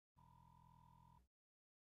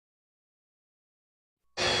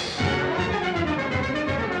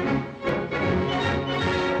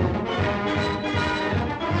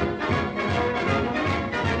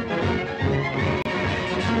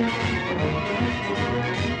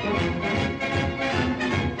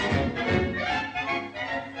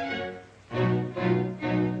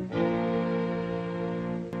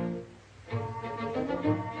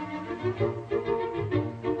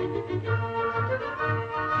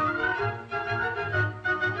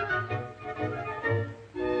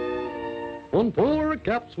On polar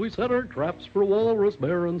caps we set our traps for walrus,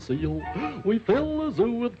 bear, and seal. We fill the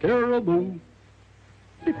zoo with caribou.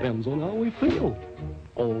 Depends on how we feel.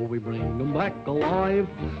 Oh, we bring 'em back alive.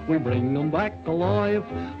 We bring 'em back alive.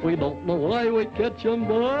 We don't know why we catch 'em,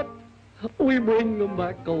 but we bring 'em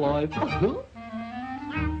back alive.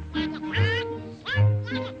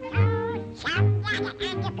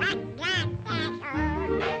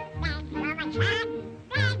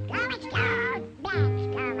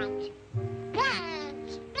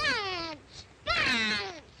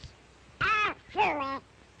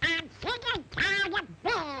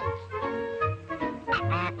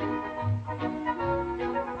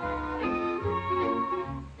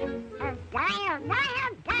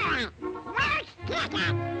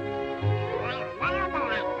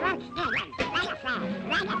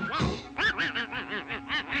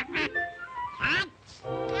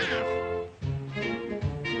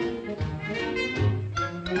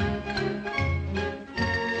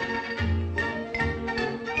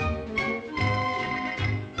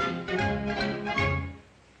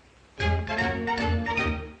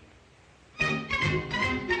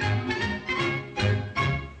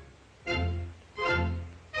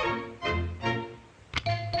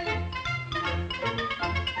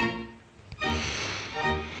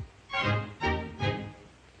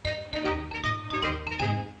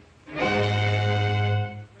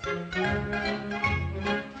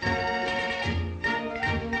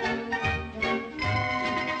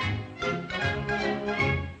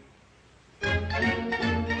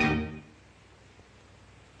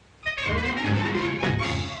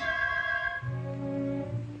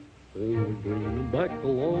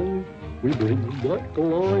 We bring them back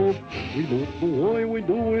alive. We don't know why we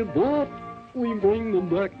do it, but we bring them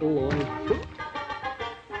back alive.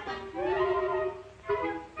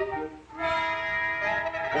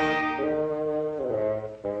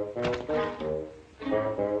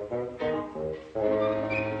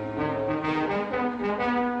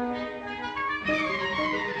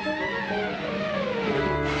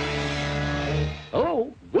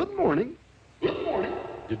 Hello, good morning. Good morning.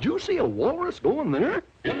 Did you see a walrus going there?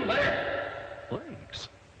 In there. Thanks.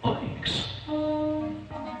 Thanks.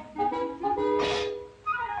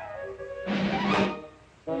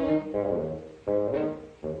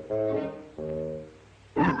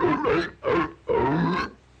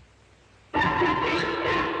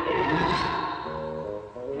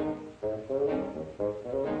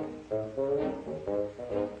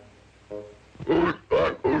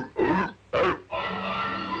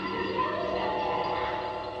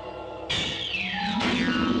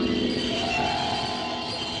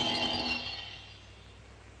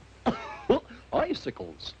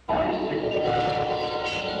 Icicles.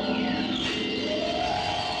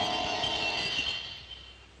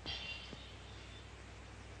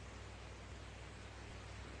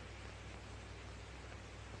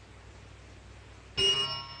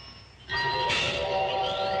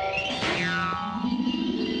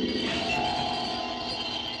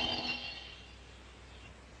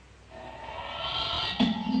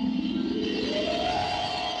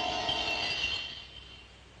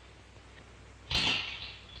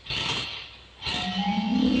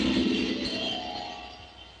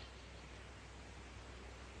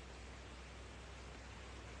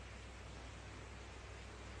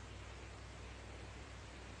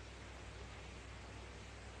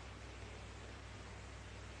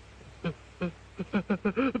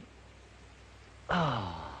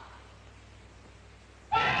 Ah.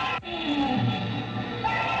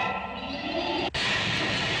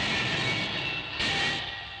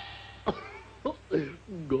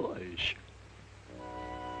 Gosh.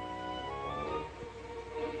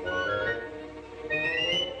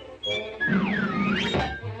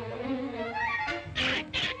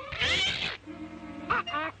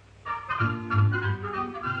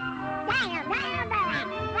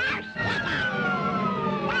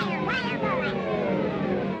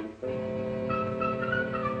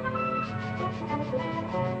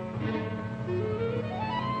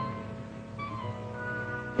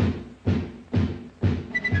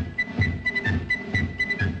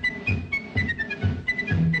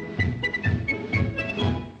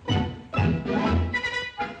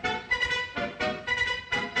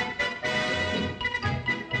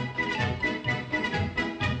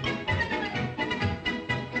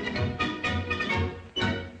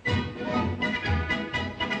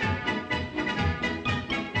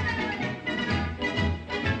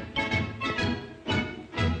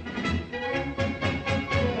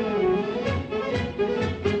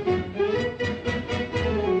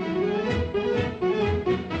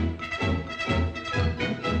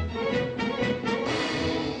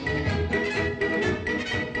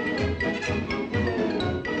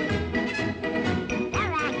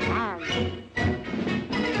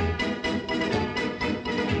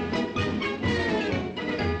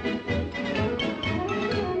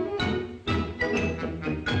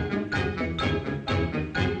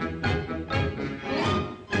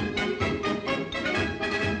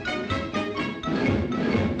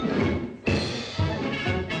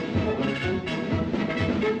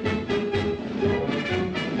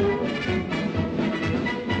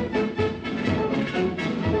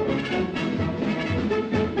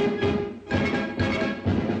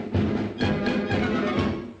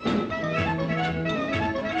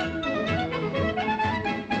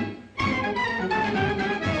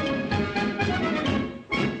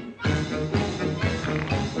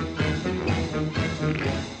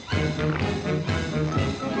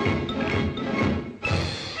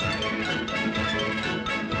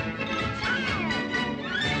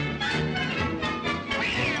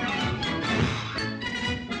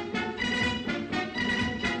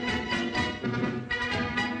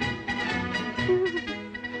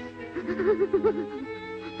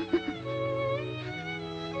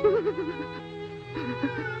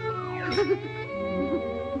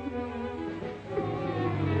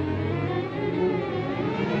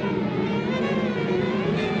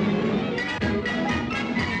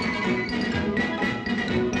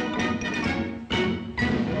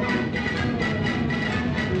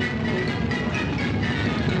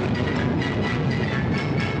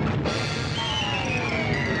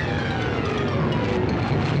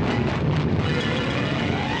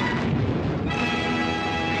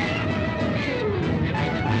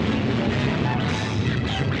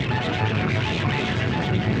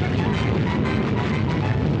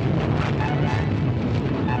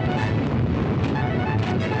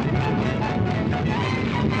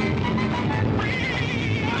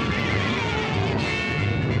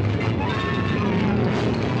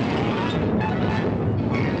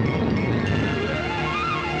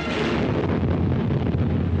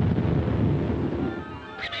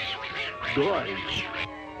 Good.